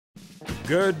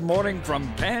Good morning from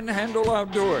Panhandle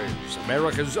Outdoors,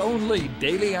 America's only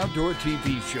daily outdoor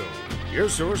TV show. Your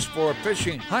source for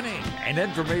fishing, hunting, and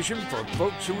information for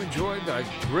folks who enjoy the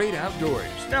great outdoors.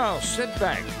 Now sit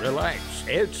back, relax.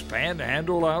 It's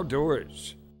Panhandle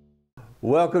Outdoors.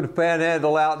 Welcome to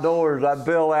Panhandle Outdoors. I'm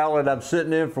Bill Allen. I'm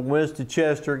sitting in from Winston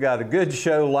Chester. Got a good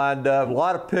show lined up. A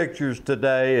lot of pictures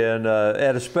today and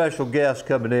a special guest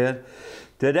coming in.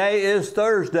 Today is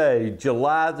Thursday,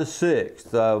 July the 6th.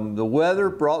 The weather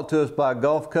brought to us by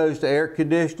Gulf Coast Air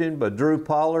Conditioning by Drew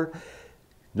Pollard.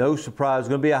 No surprise,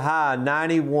 going to be a high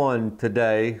 91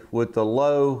 today with the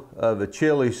low of a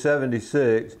chilly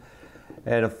 76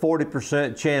 and a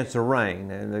 40% chance of rain.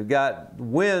 And they've got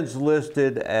winds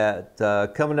listed at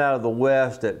coming out of the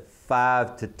west at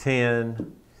 5 to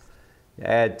 10.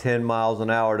 Add 10 miles an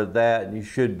hour to that and you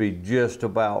should be just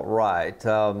about right.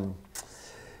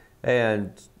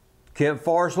 And Kent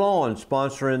Forest Lawn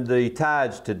sponsoring the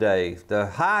tides today. The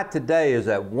high today is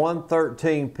at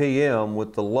 1:13 p.m.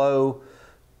 with the low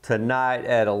tonight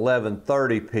at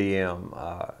 11:30 p.m.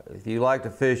 If you like to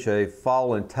fish a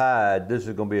falling tide, this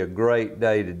is going to be a great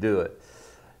day to do it.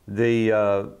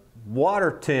 The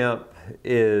water temp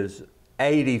is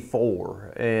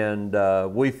 84,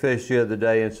 and we fished the other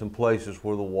day in some places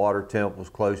where the water temp was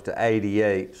close to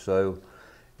 88, so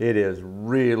it is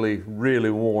really, really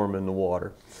warm in the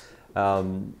water.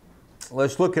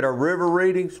 Let's look at our river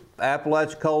readings.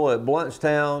 Apalachicola at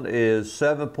Bluntstown is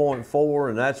 7.4,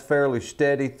 and that's fairly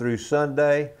steady through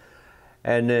Sunday.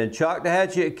 And then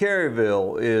Choctawhatchee at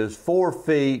Caryville is 4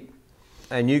 feet,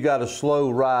 and you got a slow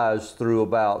rise through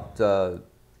about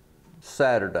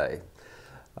Saturday.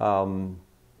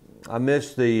 I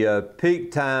missed the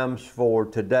peak times for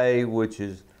today, which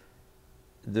is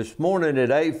this morning at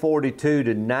 8:42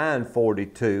 to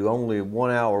 9:42, only a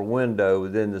 1 hour window.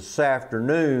 Then this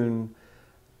afternoon,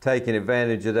 taking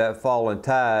advantage of that falling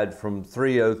tide from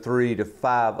 3:03 to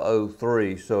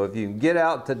 5:03. So if you can get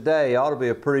out today, it ought to be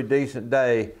a pretty decent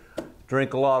day.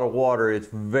 Drink a lot of water. It's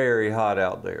very hot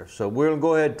out there. So we're going to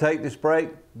go ahead and take this break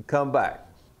and come back.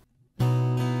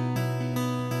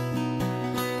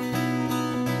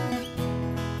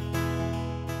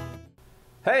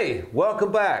 Hey,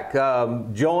 welcome back.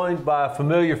 Joined by a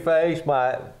familiar face,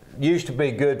 my used to be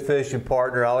good fishing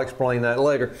partner. I'll explain that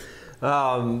later.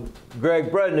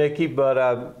 Greg Brudnicki,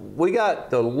 but we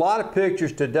got a lot of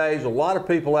pictures today. There's a lot of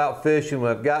people out fishing.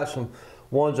 I've got some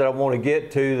ones that I want to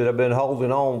get to that I've been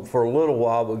holding on for a little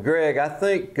while. But Greg, I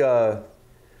think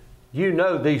you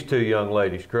know these two young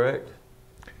ladies, correct?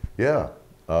 Yeah,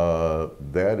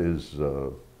 that is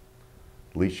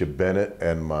Alicia Bennett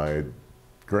and my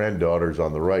granddaughter's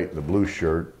on the right in the blue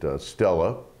shirt,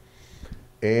 Stella.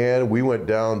 And we went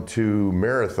down to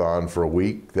Marathon for a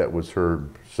week. That was her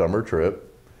summer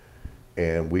trip.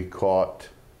 And we caught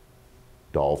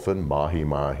dolphin,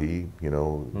 mahi-mahi, you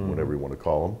know, whatever you want to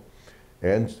call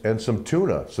them, and some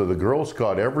tuna. So the girls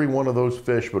caught every one of those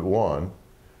fish but one,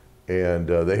 and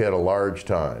they had a large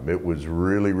time. It was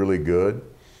really, really good.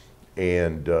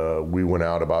 And we went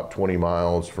out about 20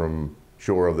 miles from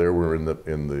shore of there. We were in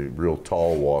the real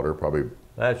tall water, probably.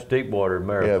 That's deep water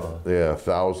Marathon. Yeah,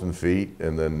 1,000 feet,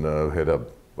 and then had a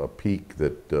peak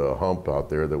that hump out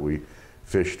there that we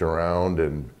fished around,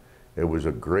 and it was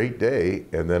a great day.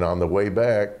 And then on the way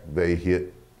back, they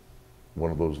hit one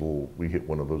of those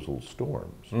little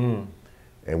storms,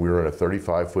 and we were in a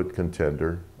 35-foot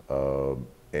contender,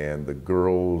 and the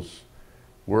girls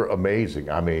were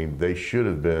amazing. I mean, they should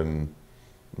have been,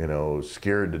 you know,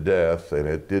 scared to death, and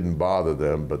it didn't bother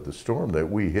them. But the storm that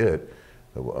we hit,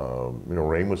 you know,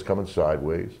 rain was coming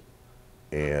sideways,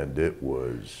 and it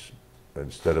was,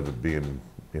 instead of it being,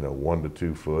 you know, 1 to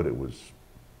 2 foot, it was,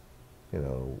 you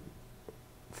know,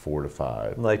 4 to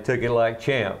 5. And they took it like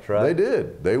champs, right? They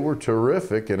did. They were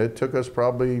terrific, and it took us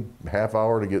probably half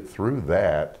hour to get through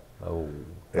that. Oh,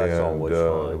 that's always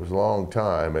fun. It was a long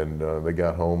time, and they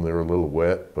got home. They were a little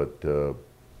wet, but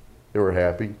they were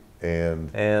happy.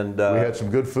 And we had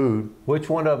some good food. Which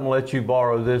one of them let you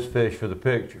borrow this fish for the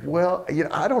picture? Well, you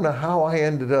know, I don't know how I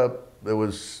ended up. It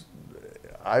was,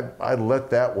 I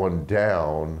let that one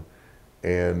down,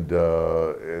 and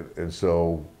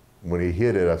so when he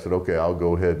hit it, I said, okay, I'll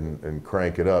go ahead and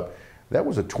crank it up. That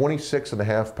was a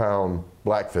 26.5-pound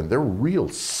blackfin. They're real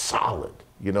solid.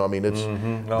 You know, I mean, it's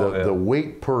the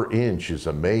weight per inch is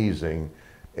amazing.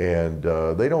 And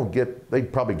they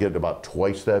probably get about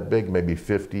twice that big, maybe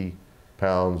 50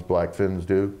 pounds blackfins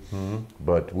do.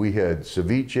 But we had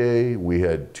ceviche, we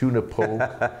had tuna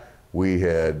poke,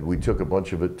 we took a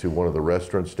bunch of it to one of the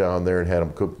restaurants down there and had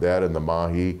them cook that in the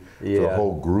mahi for a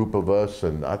whole group of us.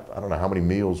 And I don't know how many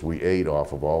meals we ate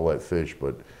off of all that fish,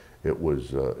 but it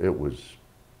was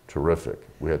terrific.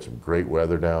 We had some great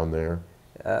weather down there.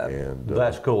 And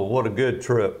that's cool. What a good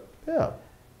trip. Yeah.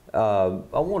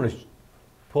 I want to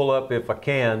pull up, if I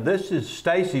can. This is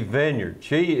Stacy Vineyard.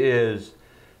 She is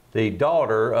the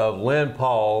daughter of Lynn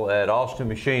Paul at Austin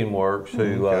Machine Works,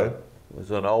 who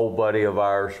was an old buddy of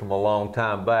ours from a long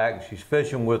time back. She's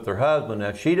fishing with her husband.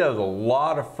 Now, she does a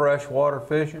lot of freshwater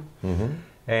fishing.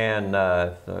 And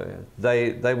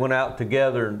they went out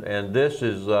together, and this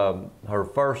is her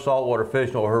first saltwater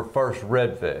fishing, or her first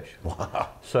redfish. Wow!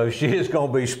 So she is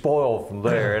going to be spoiled from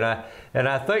there. And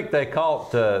I think they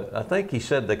caught. I think he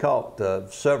said they caught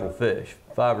several fish,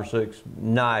 5 or 6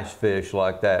 nice fish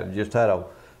like that. Just had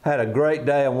a great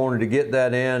day. I wanted to get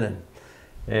that in,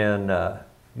 and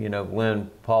you know,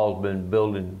 Lynn Paul's been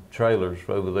building trailers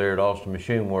over there at Austin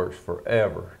Machine Works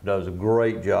forever. Does a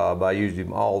great job. I use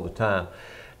him all the time.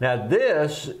 Now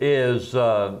this is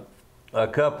a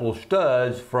couple of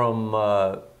studs from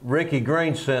Ricky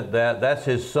Green sent that. That's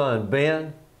his son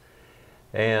Ben,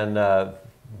 and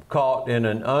caught in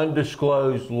an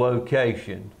undisclosed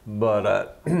location.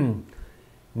 But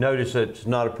notice it's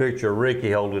not a picture of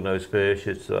Ricky holding those fish.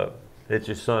 It's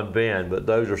his son Ben. But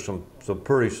those are some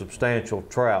pretty substantial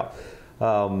trout.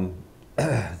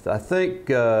 I think.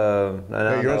 Hey,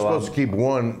 you're supposed to keep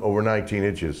one over 19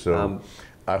 inches, so.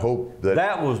 I hope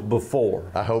that was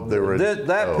before. I hope there was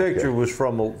that picture was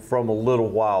from a little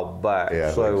while back.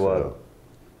 Yeah, so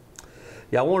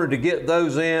yeah, I wanted to get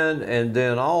those in, and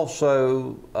then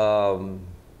also,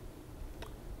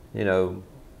 you know,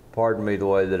 pardon me the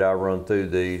way that I run through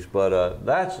these, but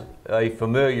that's a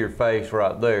familiar face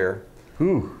right there.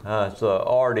 It's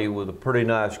Artie with a pretty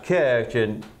nice catch,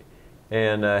 and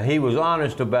he was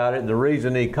honest about it. And the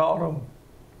reason he caught him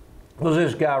was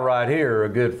this guy right here, a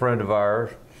good friend of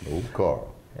ours. Old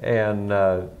Carl. And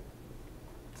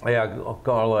yeah,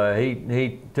 Carl,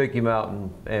 he took him out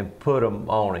and put him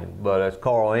on him. But that's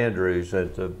Carl Andrews,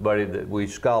 that's a buddy that we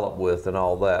scallop with and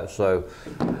all that. So,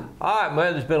 all right,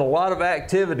 man, there's been a lot of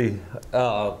activity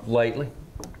lately.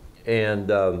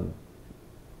 And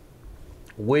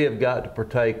we have got to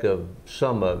partake of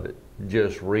some of it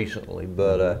just recently.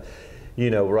 But, you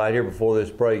know, right here before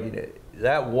this break,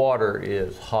 that water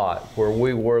is hot. Where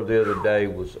we were the other day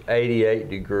was 88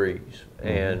 degrees,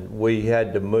 and we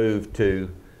had to move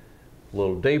to a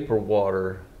little deeper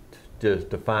water just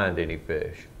to find any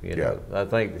fish. You know, I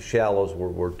think the shallows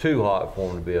were too hot for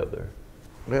them to be up there.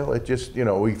 Well, it just, you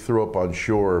know, we threw up on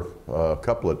shore a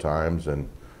couple of times and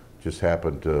just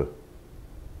happened to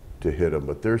hit them.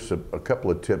 But there's a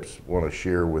couple of tips I want to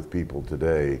share with people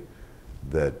today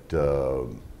that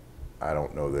I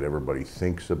don't know that everybody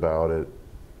thinks about it,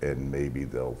 and maybe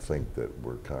they'll think that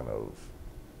we're kind of,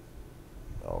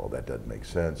 oh, that doesn't make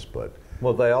sense, but.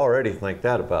 Well, they already think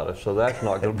that about us, so that's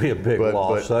not going to be a big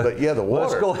loss. But yeah, the water.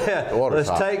 Let's go ahead. Let's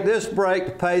take this break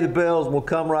to pay the bills, and we'll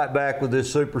come right back with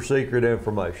this super secret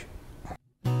information.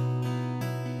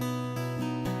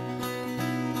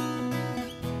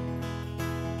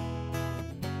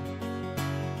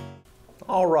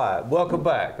 All right, welcome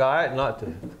back. All right, not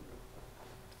to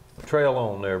trail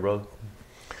on there, brother.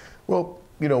 Well,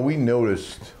 you know, we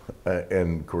noticed,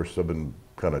 and of course I've been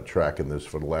kind of tracking this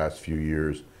for the last few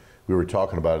years. We were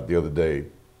talking about it the other day,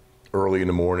 early in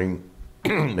the morning,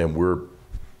 and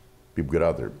people get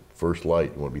out there, first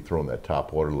light, you want to be throwing that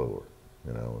top water lure,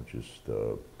 you know, just,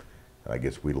 I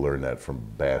guess we learned that from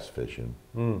bass fishing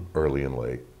early and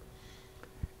late.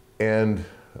 And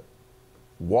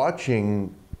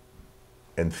watching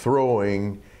and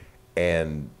throwing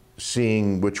and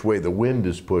seeing which way the wind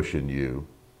is pushing you,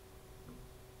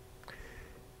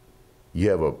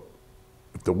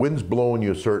 if the wind's blowing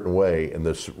you a certain way and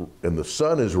the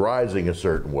sun is rising a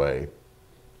certain way,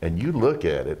 and you look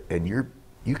at it and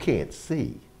you can't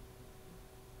see.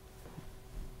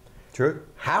 True.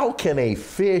 How can a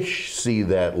fish see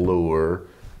that lure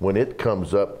when it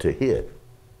comes up to hit?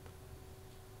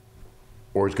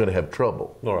 Or it's going to have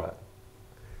trouble. All right.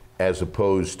 As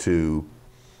opposed to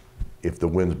if the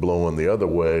wind's blowing the other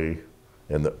way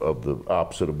and of the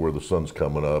opposite of where the sun's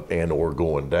coming up and or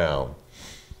going down.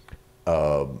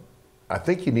 I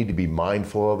think you need to be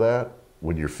mindful of that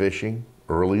when you're fishing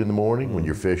early in the morning, when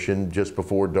you're fishing just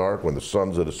before dark, when the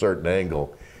sun's at a certain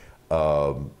angle,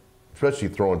 especially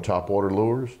throwing topwater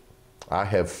lures. I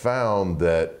have found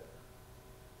that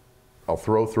I'll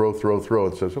throw,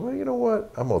 and says, well, you know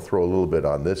what? I'm going to throw a little bit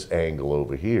on this angle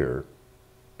over here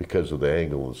because of the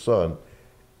angle of the sun,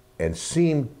 and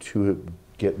seem to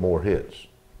get more hits.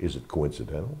 Is it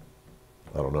coincidental?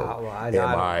 I don't know. I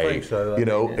don't think so. You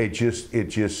know, it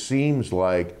just seems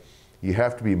like you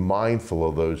have to be mindful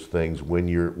of those things when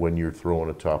you're throwing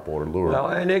a topwater lure. Well,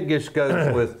 and it just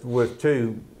goes with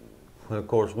too, of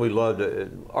course, we love to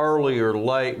early or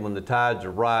late when the tides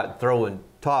are right, throwing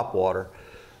top water.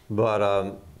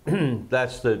 But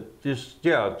that's because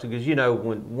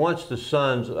once the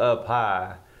sun's up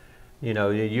high,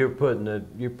 you're putting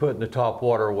the top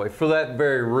water away for that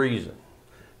very reason.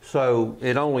 So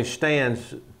it only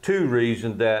stands to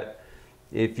reason that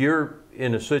if you're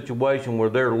in a situation where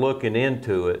they're looking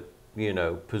into it,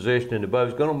 positioning the boat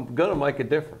is going to make a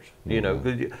difference.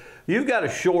 Because you've got a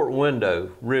short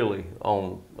window really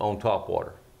on top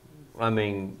water. I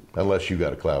mean, unless you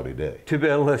got a cloudy day.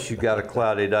 Unless you got a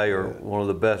cloudy day, or one of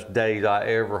the best days I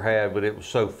ever had, but it was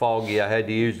so foggy I had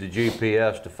to use the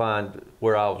GPS to find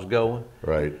where I was going.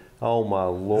 Right. Oh my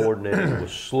Lord, and it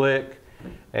was slick.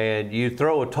 And you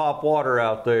throw a top water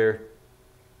out there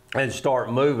and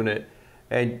start moving it,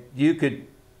 and you could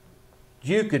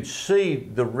see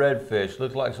the redfish.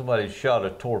 Looked like somebody shot a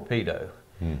torpedo.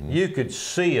 Mm-hmm. You could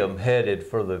see them headed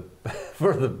for the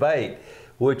bait,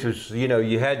 which was,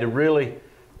 you had to really,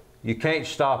 you can't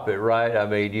stop it, right? I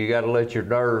mean, you got to let your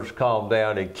nerves calm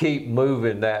down and keep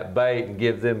moving that bait and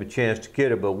give them a chance to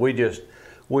get it. But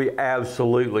we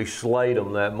absolutely slayed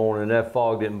them that morning. That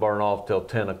fog didn't burn off till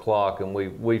 10 o'clock, and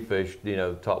we fished,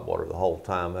 top water the whole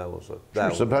time.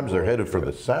 Sometimes they're headed for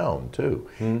the sound too.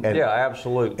 Mm-hmm. Yeah,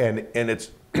 absolutely. And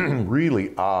it's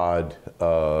really odd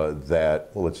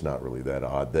it's not really that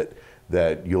odd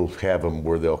that you'll have them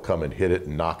where they'll come and hit it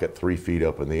and knock it 3 feet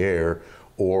up in the air,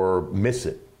 or miss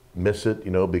it,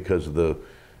 because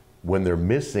when they're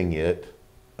missing it,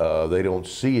 they don't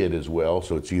see it as well.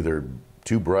 So it's either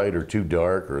too bright or too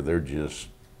dark, or they're just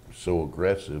so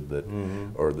aggressive that,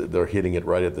 or they're hitting it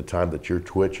right at the time that you're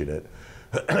twitching it.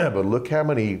 But look how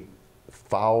many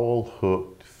foul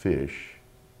hooked fish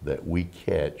that we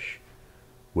catch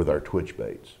with our twitch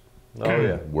baits. Oh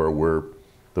yeah.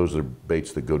 Those are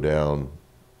baits that go down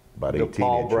about 18 inches. The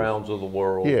Paul Browns of the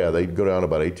world. Yeah, they go down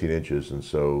about 18 inches, and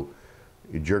so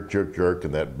you jerk,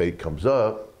 and that bait comes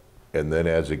up, and then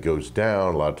as it goes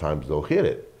down, a lot of times they'll hit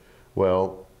it.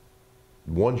 Well,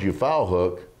 once you foul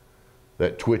hook,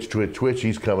 that twitch,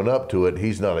 he's coming up to it.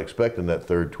 He's not expecting that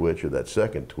third twitch or that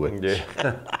second twitch.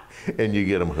 Yeah. And you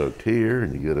get them hooked here,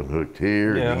 and you get them hooked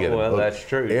here, and you get them hooked that's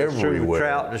true. everywhere. That's true with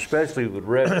trout, especially with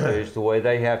redfish, the way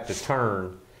they have to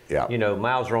turn. Yeah.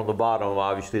 Mouths are on the bottom,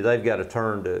 obviously. They've got to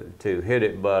turn to hit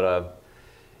it. But,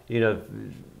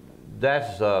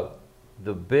 that's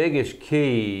the biggest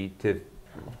key to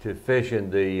fishing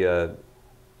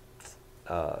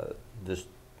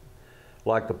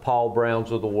like the Paul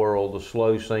Browns of the world, the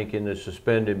slow sinking, the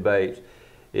suspended baits,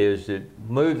 is to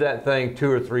move that thing 2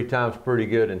 or 3 times pretty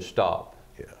good and stop.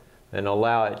 Yeah. And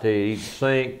allow it to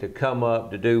sink, to come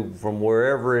up, to do from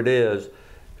wherever it is.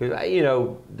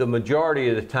 Because, the majority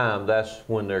of the time, that's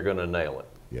when they're going to nail it.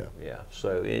 Yeah. Yeah.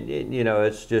 So,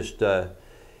 it's just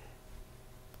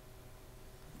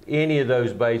any of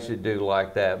those baits that do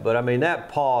like that. But I mean, that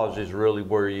pause is really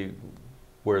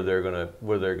where they're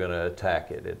gonna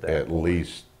attack it at that At point.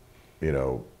 least,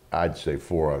 I'd say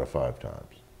 4 out of 5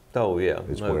 times. Oh yeah.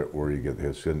 Is where you get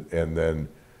this, and then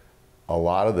a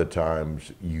lot of the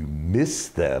times you miss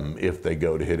them if they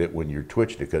go to hit it when you're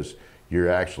twitching it, because you're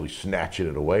actually snatching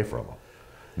it away from them.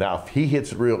 Now, if he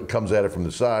hits it comes at it from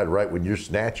the side right when you're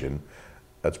snatching,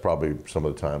 that's probably some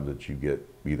of the time that you get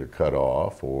either cut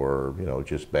off or,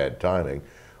 just bad timing.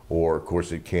 Or, of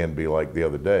course, it can be like the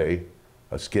other day,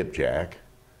 a skipjack,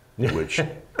 which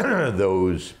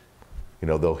those,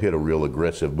 they'll hit a real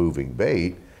aggressive moving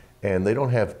bait, and they don't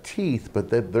have teeth, but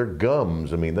they're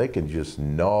gums. I mean, they can just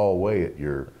gnaw away at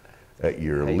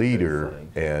your leader,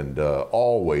 and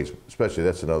always, especially,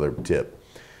 that's another tip.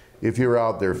 If you're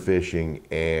out there fishing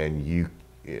and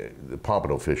the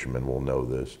pompano fishermen will know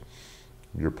this,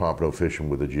 you're pompano fishing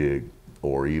with a jig,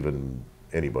 or even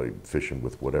anybody fishing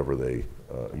with whatever they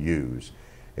use,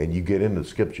 and you get into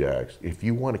skipjacks, if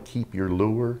you want to keep your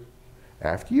lure,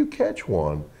 after you catch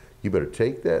one, you better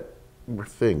take that with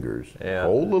fingers,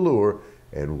 hold the lure,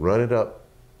 and run it up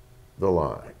the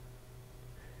line.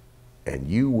 And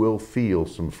you will feel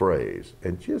some frays,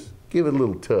 and just give it a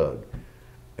little tug.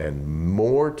 And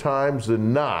more times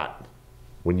than not,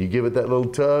 when you give it that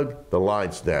little tug, the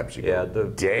line snaps. You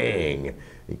go, dang.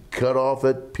 You cut off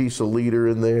that piece of leader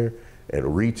in there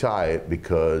and retie it,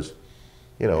 because,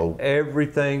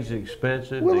 everything's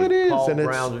expensive. Well, it is. Paul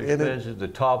Brown's expensive. The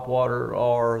topwater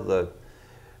are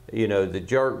the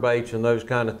jerk baits and those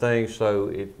kind of things.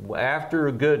 So after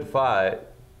a good fight,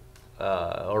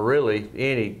 or really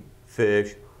any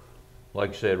fish,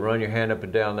 like I said, run your hand up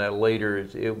and down that leader.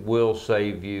 It will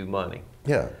save you money.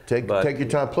 Yeah, take your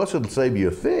time. Plus, it'll save you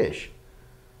a fish.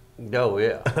 Oh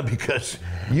yeah, because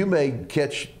you may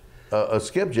catch a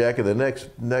skipjack, and the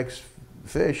next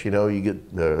fish, you know, you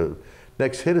get the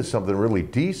next hit is something really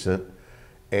decent,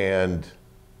 and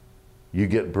you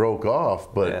get broke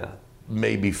off, but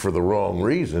maybe for the wrong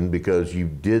reason because you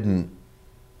didn't,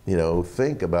 you know,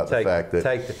 think about the fact that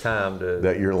take the time to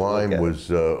that your line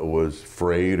was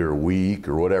frayed or weak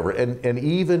or whatever, and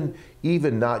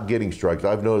even not getting strikes.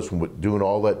 I've noticed when doing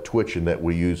all that twitching that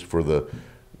we use for the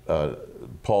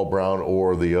Paul Brown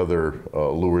or the other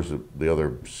lures, the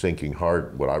other sinking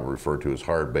hard, what I refer to as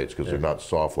hard baits because they're not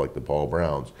soft like the Paul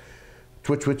Browns.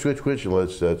 Twitch, twitch, twitch, twitch, and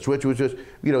let's switch, switch, switch.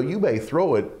 You know, you may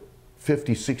throw it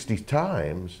 50, 60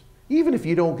 times, even if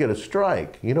you don't get a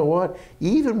strike. You know what?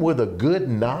 Even with a good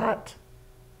knot,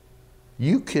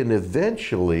 you can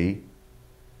eventually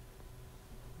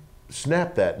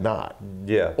snap that knot.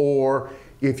 Yeah. Or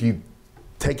if you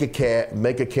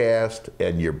make a cast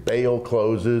and your bail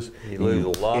closes, you lose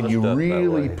a lot and of you stuff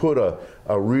really that way. put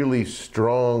a really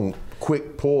strong,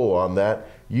 quick pull on that,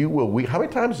 you will. How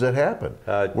many times does that happen?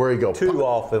 Where you go? Too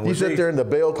often. You sit there and the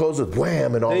bail closes,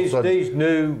 wham, and all of a sudden. These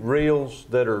new reels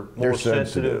that are more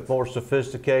sensitive, more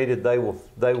sophisticated, they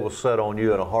will set on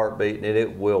you in a heartbeat, and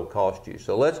it will cost you.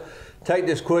 So let's take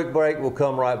this quick break. We'll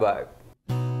come right back.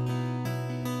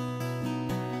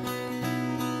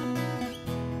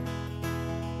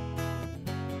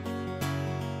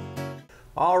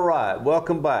 All right,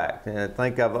 welcome back. And I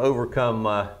think I've overcome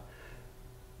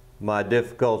my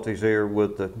difficulties here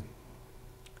with the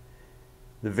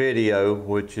video,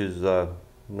 which is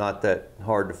not that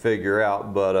hard to figure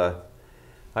out, but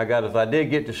I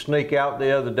did get to sneak out the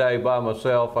other day by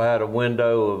myself. I had a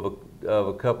window of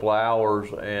a couple of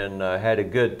hours and had a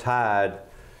good tide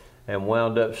and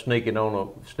wound up sneaking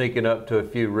up to a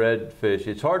few redfish.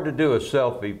 It's hard to do a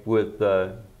selfie with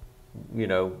you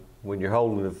know, when you're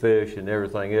holding the fish and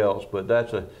everything else, but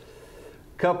that's a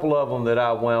couple of them that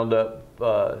I wound up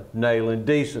nailing,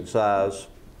 decent size,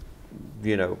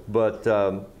 you know. But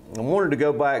I wanted to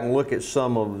go back and look at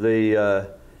some of the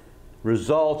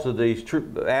results of these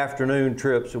afternoon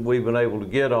trips that we've been able to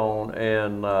get on,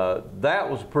 and that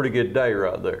was a pretty good day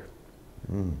right there.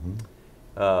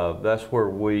 Mm-hmm. That's where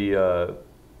we,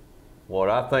 what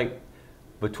I think,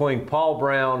 between Paul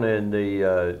Brown and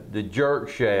the jerk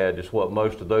shad is what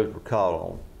most of those were caught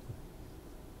on.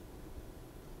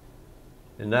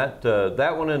 And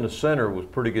that one in the center was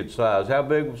pretty good size. How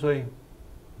big was he? Yeah,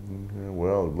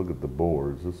 well, look at the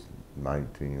boards. This is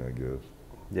 19, I guess.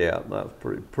 Yeah, that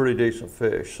was pretty decent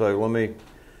fish. So let me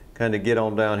kind of get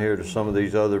on down here to some of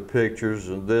these other pictures.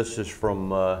 And this is from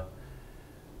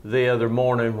the other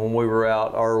morning when we were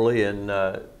out early and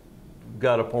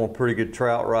got up on a pretty good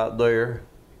trout right there.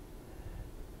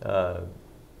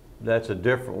 That's a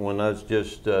different one. That's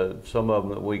just some of them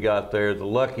that we got there. The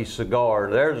Lucky Cigar,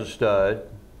 there's a stud,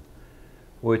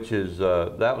 which is,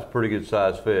 that was pretty good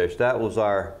sized fish. That was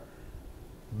our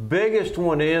biggest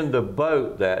one in the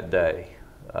boat that day.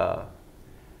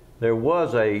 There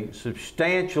was a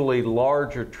substantially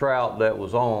larger trout that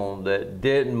was on that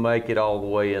didn't make it all the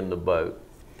way in the boat.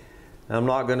 I'm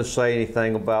not going to say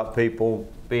anything about people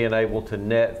being able to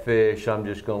net fish. I'm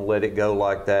just going to let it go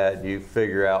like that. You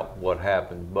figure out what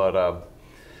happened. But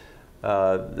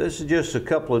this is just a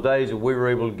couple of days that we were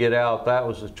able to get out. That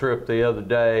was a trip the other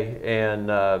day, and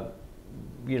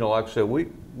you know, like I said, we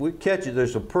catch it.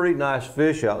 There's some pretty nice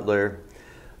fish out there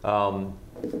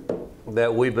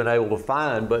that we've been able to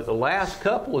find. But the last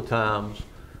couple of times,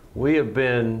 we have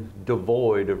been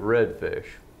devoid of redfish.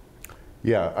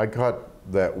 Yeah, I caught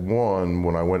that one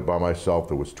when I went by myself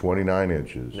that was 29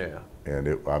 inches. Yeah.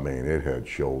 And I mean, it had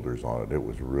shoulders on it. It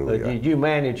was really. Did you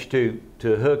manage to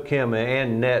hook him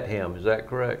and net him? Is that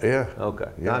correct? Yeah.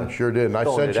 Okay. Yeah, I sure did. And I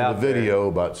sent you the video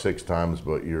about 6 times,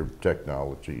 but your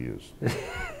technology is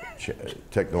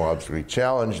technologically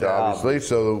challenged, obviously,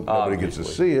 so nobody gets to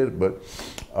see it. But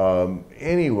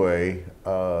anyway,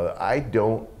 I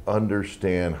don't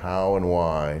understand how and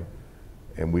why.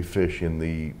 And we fish in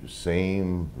the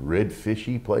same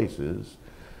redfishy places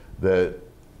that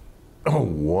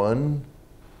one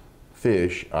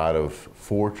fish out of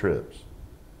 4 trips,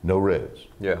 no reds.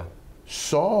 Yeah.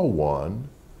 Saw one,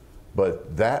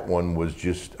 but that one was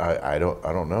just I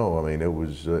don't know. I mean, it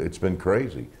was it's been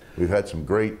crazy. We've had some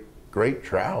great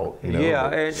trout. You know, yeah,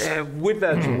 and we've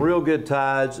had some real good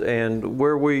tides, and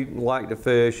where we like to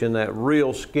fish in that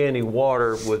real skinny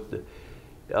water with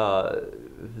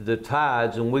the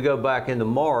tides, and we go back in the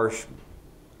marsh,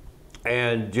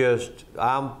 and just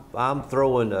I'm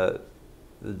throwing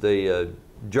the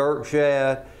jerk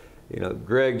shad. You know,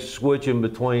 Greg's switching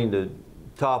between the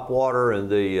top water and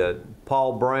the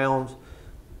Paul Browns.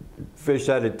 Fished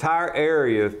that entire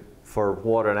area for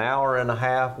what, an hour and a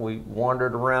half. We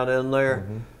wandered around in there.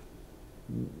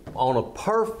 on a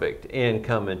perfect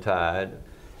incoming tide,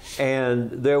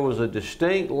 and there was a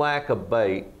distinct lack of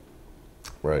bait.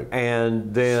 Right.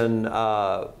 And then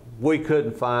we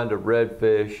couldn't find a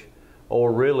redfish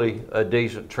or really a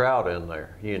decent trout in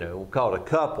there. You know, we caught a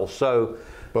couple. So,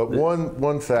 but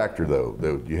one factor though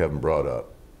that you haven't brought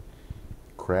up: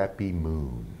 crappy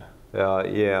moon.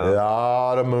 Yeah. A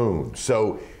lot of moon.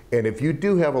 So, and if you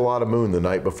do have a lot of moon the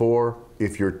night before,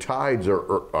 if your tides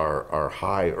are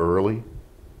high early,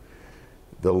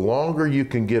 the longer you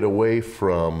can get away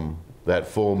from that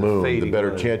full moon, the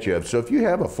better chance you have. So if you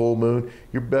have a full moon,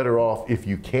 you're better off, if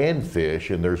you can fish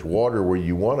and there's water where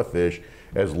you want to fish,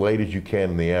 as late as you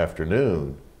can in the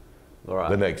afternoon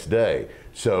the next day.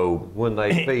 So when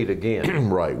they feed again.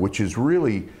 Right, which is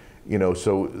really, you know,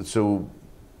 so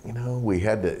you know, we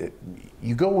had to,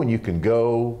 you go when you can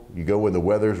go, you go when the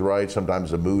weather's right.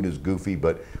 Sometimes the mood is goofy,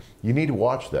 but you need to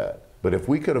watch that. But if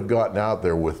we could have gotten out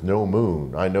there with no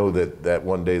moon, I know that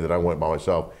one day that I went by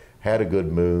myself, had a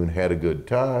good moon, had a good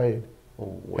tide,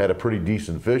 had a pretty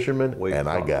decent fisherman, and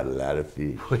I got a lot of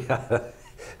fish.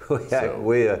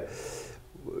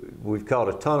 We've caught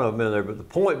a ton of them in there, but the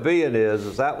point being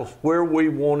is that was where we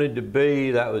wanted to be.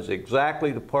 That was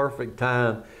exactly the perfect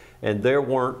time, and there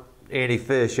weren't any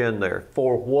fish in there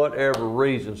for whatever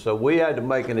reason. So we had to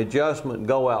make an adjustment and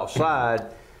go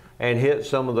outside and hit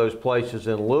some of those places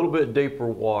in a little bit deeper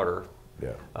water.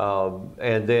 Yeah.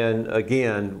 And then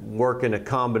again, working a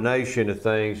combination of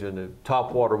things, and the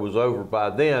top water was over by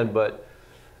then, but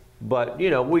you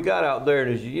know, we got out there,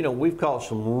 and as you know, we've caught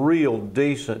some real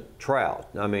decent trout.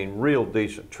 I mean, real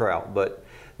decent trout. But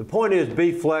the point is,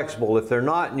 be flexible. If they're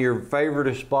not in your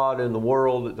favorite spot in the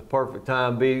world at the perfect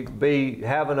time,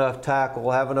 have enough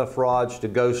tackle, have enough rods to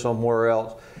go somewhere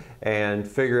else and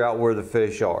figure out where the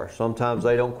fish are. Sometimes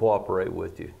they don't cooperate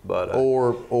with you, but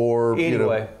or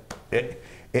anyway. You know,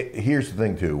 here's the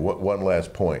thing too. One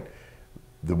last point: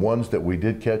 the ones that we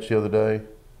did catch the other day,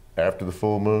 after the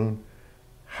full moon,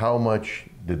 how much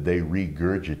did they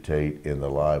regurgitate in the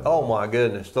live well? Oh my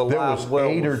goodness, the live well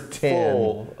was 8 or 10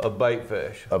 full of bait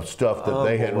fish, of stuff that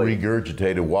they had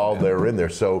regurgitated while they were in there.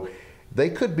 So they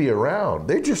could be around.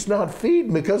 They're just not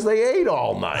feeding because they ate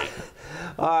all night.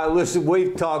 All right, listen,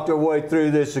 we've talked our way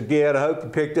through this again. I hope you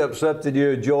picked up something you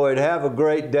enjoyed. Have a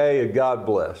great day, and God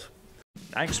bless.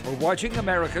 Thanks for watching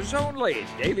America's only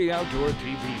daily outdoor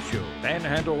TV show,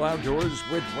 Panhandle Outdoors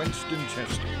with Winston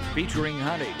Chester, featuring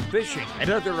hunting, fishing, and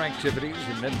other activities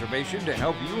and information to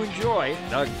help you enjoy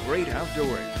the great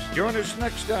outdoors. Join us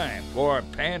next time for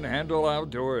Panhandle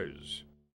Outdoors.